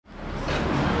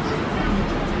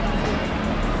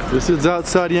This is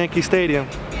outside Yankee Stadium,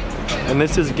 and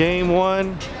this is game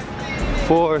 1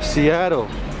 for Seattle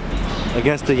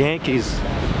against the Yankees,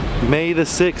 May the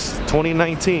 6th,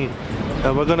 2019.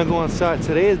 And we're gonna go inside.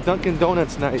 Today is Dunkin'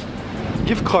 Donuts night,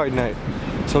 gift card night.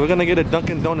 So we're gonna get a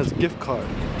Dunkin' Donuts gift card.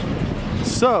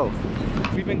 So,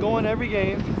 we've been going every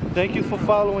game. Thank you for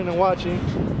following and watching.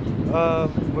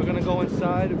 We're gonna go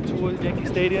inside to Yankee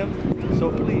Stadium.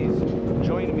 So please,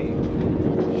 join me.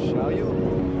 Shall you?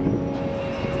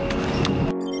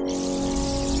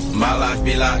 My life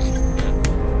be like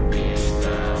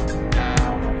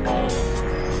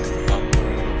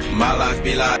my life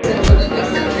be like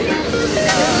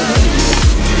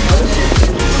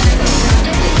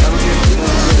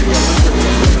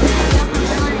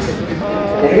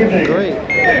Great.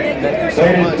 Thank you so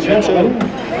much. You too.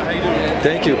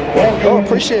 Thank you. Oh,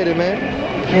 appreciate it, man.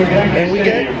 And we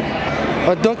get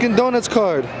a Dunkin' Donuts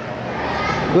card.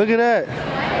 Look at that.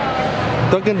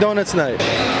 Dunkin' Donuts night.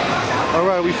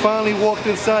 Alright, we finally walked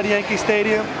inside Yankee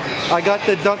Stadium. I got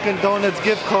the Dunkin' Donuts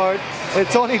gift card.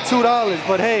 It's only $2,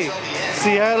 but hey,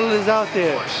 Seattle is out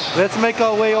there. Let's make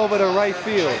our way over to right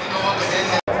field.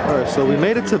 Alright, so we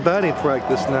made it to batting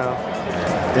practice now.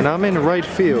 And I'm in right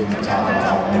field.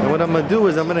 And what I'm gonna do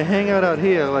is I'm gonna hang out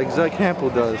here like Zach Campbell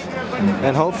does.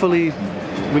 And hopefully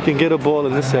we can get a ball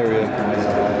in this area.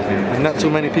 And not too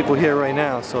many people here right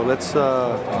now, so let's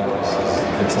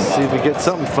see if we get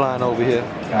something flying over here.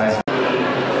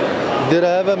 Did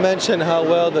I ever mention how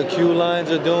well the queue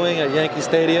lines are doing at Yankee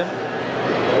Stadium?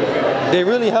 They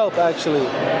really help, actually.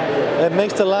 It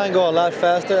makes the line go a lot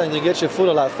faster and you get your food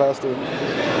a lot faster.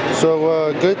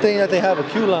 So good thing that they have a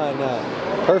queue line now.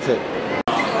 Perfect.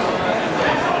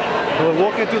 We're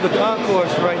walking through the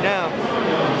concourse right now.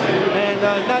 And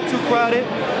not too crowded,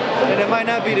 and it might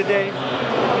not be today,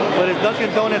 but it's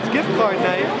Dunkin' Donuts gift card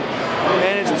night.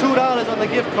 And it's $2 on the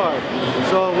gift card.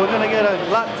 So we're gonna get a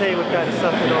latte with that or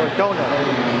something, or a donut.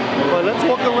 But let's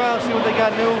walk around, see what they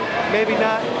got new, maybe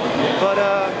not. But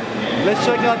let's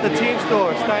check out the team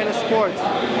store, Steiner Sports,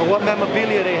 or what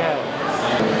memorabilia they have.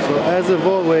 So as of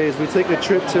always, we take a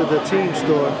trip to the team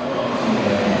store.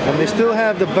 And they still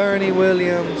have the Bernie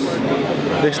Williams.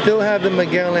 They still have the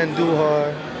Miguel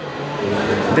Andujar.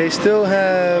 They still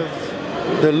have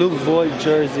the Luke Voit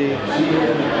jersey.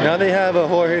 Now they have a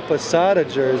Jorge Posada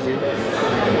jersey,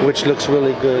 which looks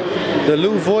really good. The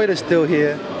Luke Voit is still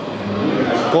here,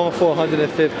 going for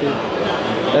 150.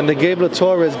 And the Gabriel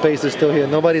Torres base is still here.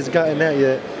 Nobody's gotten that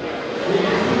yet.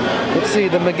 Let's see,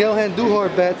 the Miguel Andujar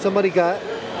bat somebody got.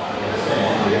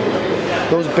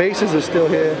 Those bases are still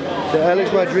here. The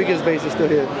Alex Rodriguez base is still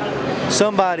here.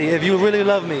 Somebody, if you really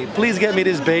love me, please get me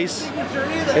this base.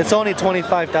 It's only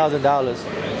 $25,000.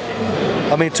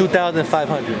 I mean,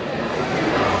 $2,500.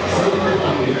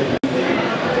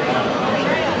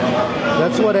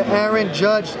 That's what an Aaron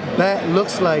Judge bat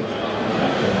looks like.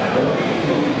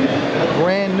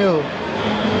 Brand new.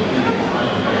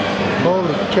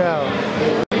 Holy cow.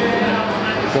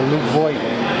 The Luke Voit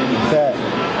bat.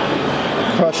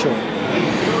 Crusher.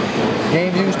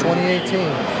 Game used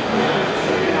 2018.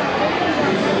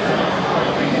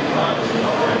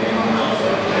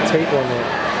 Tape on it.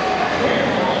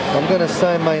 I'm gonna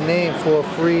sign my name for a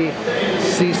free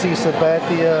CC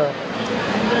Sabathia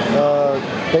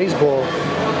baseball.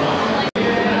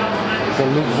 The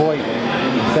Luke Voit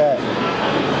bat.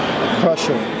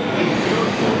 Crusher.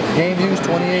 Game used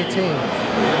 2018.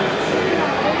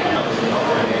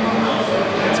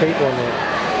 Tape on it.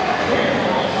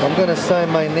 I'm gonna sign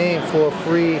my name for a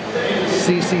free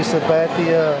CC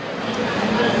Sabathia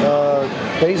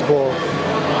baseball.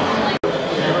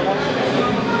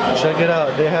 Check it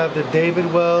out. They have the David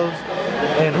Wells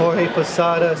and Jorge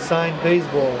Posada signed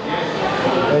baseball,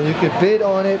 and you could bid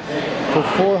on it for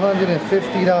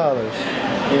 $450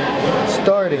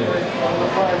 starting.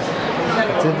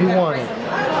 That's if you want it.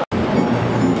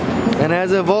 And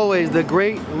as of always, the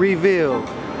great reveal.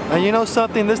 And you know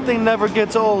something? This thing never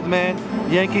gets old, man.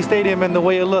 Yankee Stadium and the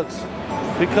way it looks.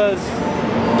 Because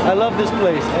I love this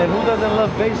place, and who doesn't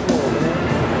love baseball, man?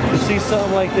 To see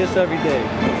something like this every day.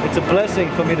 It's a blessing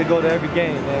for me to go to every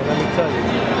game, man, let me tell you.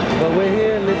 But we're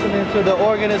here listening to the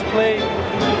organist play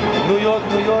New York,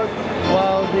 New York,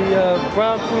 while the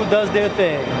ground crew does their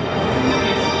thing.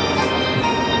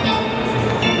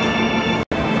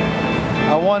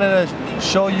 I wanted to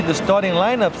show you the starting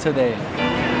lineups today.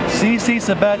 CC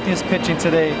Sabathia is pitching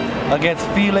today against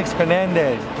Félix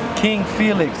Hernández. King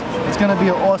Felix. It's going to be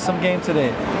an awesome game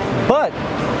today. But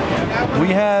we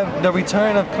have the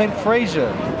return of Clint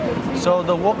Frazier. So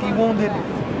the walkie wounded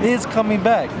is coming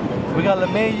back. We got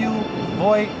LeMahieu,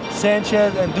 Voit,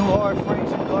 Sanchez, and Duhar,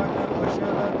 Frazier, Gardner,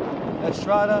 Urshela,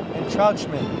 Estrada, and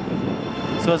Countryman.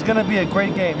 So it's gonna be a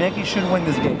great game. Yankees should win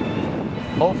this game.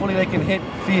 Hopefully they can hit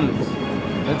Felix.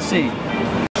 Let's see.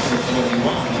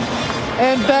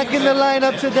 And back in the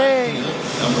lineup today.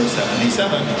 Number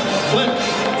 77, Flip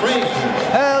Frazier.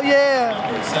 Hell yeah!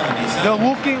 Number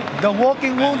 77. The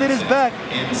walking wounded is back.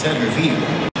 In center field.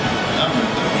 Number 39.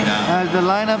 As the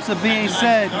lineups are being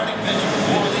said,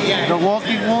 the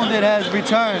walking wounded has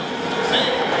returned.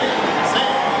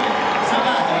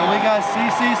 And we got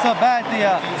CC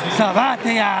Sabathia.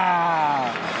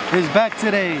 Sabathia is back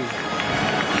today.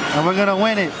 And we're gonna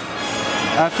win it.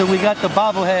 After we got the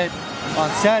bobblehead on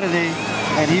Saturday,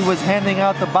 and he was handing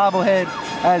out the bobblehead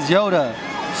as Yoda.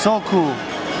 So cool.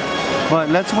 But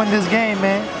let's win this game,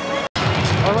 man.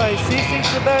 All right, CC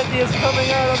Sabathia is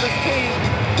coming out on this team.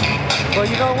 But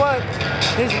you know what?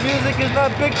 His music is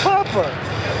not Big Papa.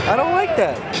 I don't like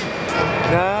that.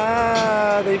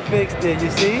 Nah, they fixed it,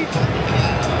 you see?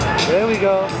 There we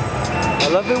go. I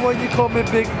love it when you call me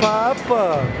Big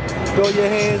Papa. Throw your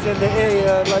hands in the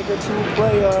air like a true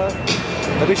player.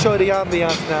 Let me show you the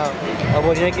ambiance now of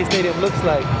what Yankee Stadium looks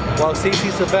like while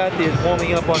CC Sabathia is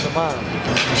warming up on the mound.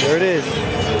 There it is.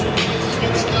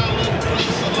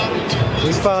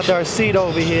 We found our seat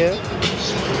over here,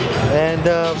 and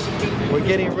we're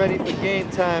getting ready for game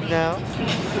time now.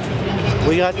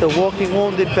 We got the walking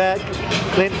wounded back,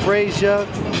 Clint Frazier,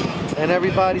 and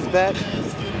everybody's back.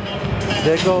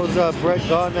 There goes Brett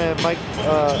Gardner and Mike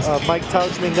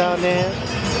Tauchman down there.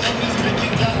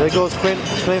 There goes Clint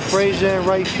Frazier in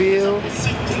right field.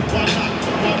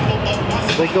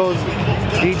 There goes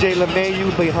DJ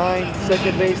LeMahieu behind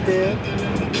second base there.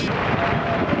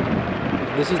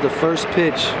 This is the first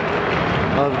pitch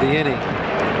of the inning.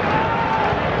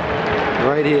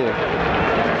 Right here.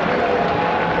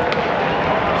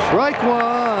 Strike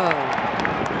one.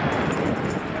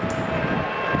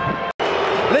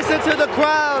 Listen to the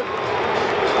crowd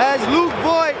as Luke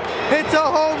Voit hits a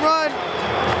home run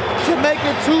to make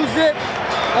it 2-zip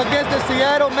against the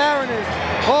Seattle Mariners.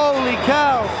 Holy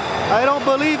cow, I don't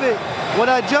believe it. What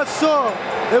I just saw,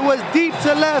 it was deep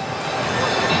to left,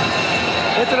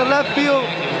 into the left field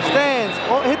stands.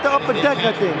 Oh, hit the upper deck,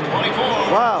 I think.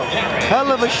 Wow,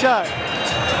 hell of a shot.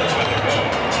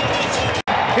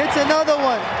 Hits another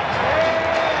one.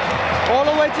 All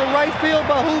the way to right field,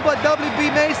 but who but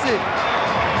W.B. Mason?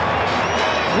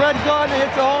 Brett Gardner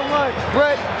hits a home run.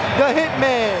 Brett, the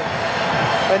hitman.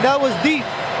 And that was deep.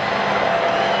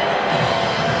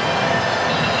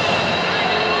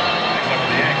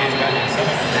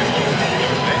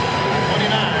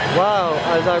 Wow,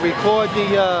 as I record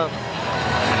the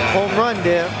home run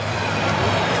there,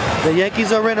 the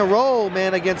Yankees are in a roll,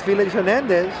 man, against Félix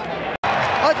Hernández.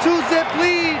 A 2-zip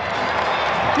lead.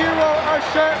 Thairo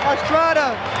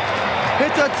Estrada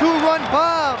hits a 2-run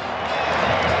bomb.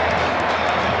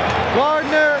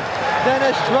 Gardner, then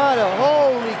Estrada.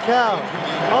 Holy cow.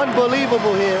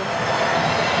 Unbelievable here.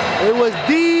 It was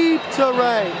deep to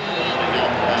right.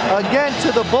 Again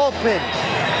to the bullpen.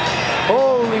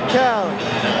 Holy cow.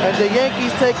 And the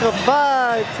Yankees take a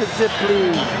 5-zip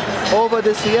lead over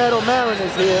the Seattle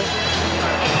Mariners here.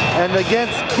 And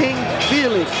against King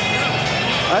Felix.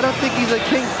 I don't think he's a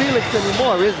King Felix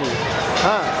anymore, is he?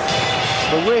 Huh?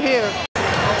 But we're here.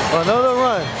 Another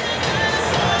run.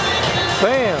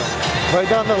 Bam. Right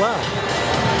down the line.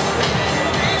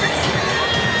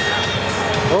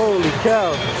 Holy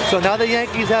cow. So now the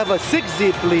Yankees have a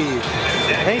 6-zip lead.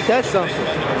 Ain't that something?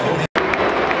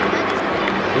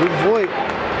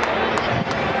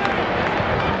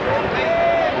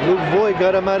 Luke Voit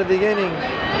got him out of the inning.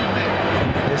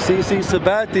 And CC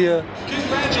Sabathia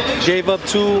gave up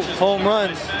 2 home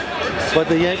runs. But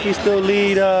the Yankees still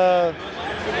lead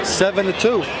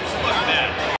 7-2.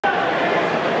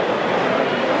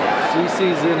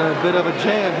 CC's in a bit of a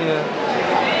jam here.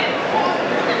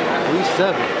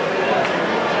 3-7.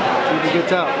 See if he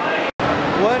gets out.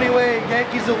 Well, anyway,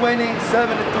 Yankees are winning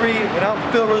 7-3, and I'm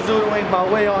Phil Rizzutoing my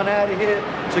way on out of here.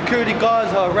 Security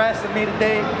guards are harassing me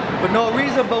today for no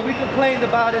reason, but we complained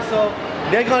about it, so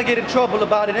they're gonna get in trouble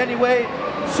about it anyway.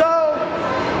 So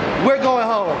we're going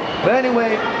home. But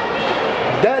anyway,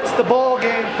 that's the ball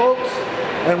game, folks,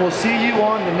 and we'll see you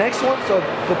on the next one. So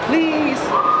please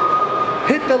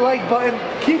hit the like button,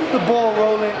 keep the ball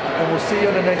rolling, and we'll see you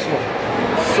on the next one.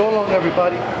 So long,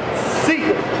 everybody. See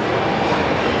ya.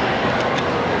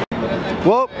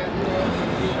 Well,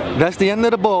 that's the end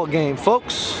of the ball game,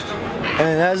 folks.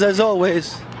 And as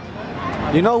always,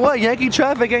 you know what? Yankee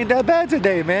traffic ain't that bad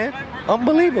today, man.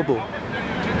 Unbelievable.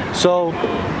 So,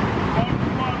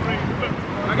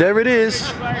 there it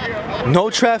is.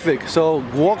 No traffic. So,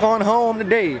 walk on home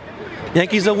today.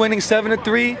 Yankees are winning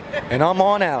 7-3, and I'm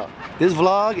on out. This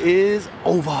vlog is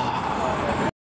over.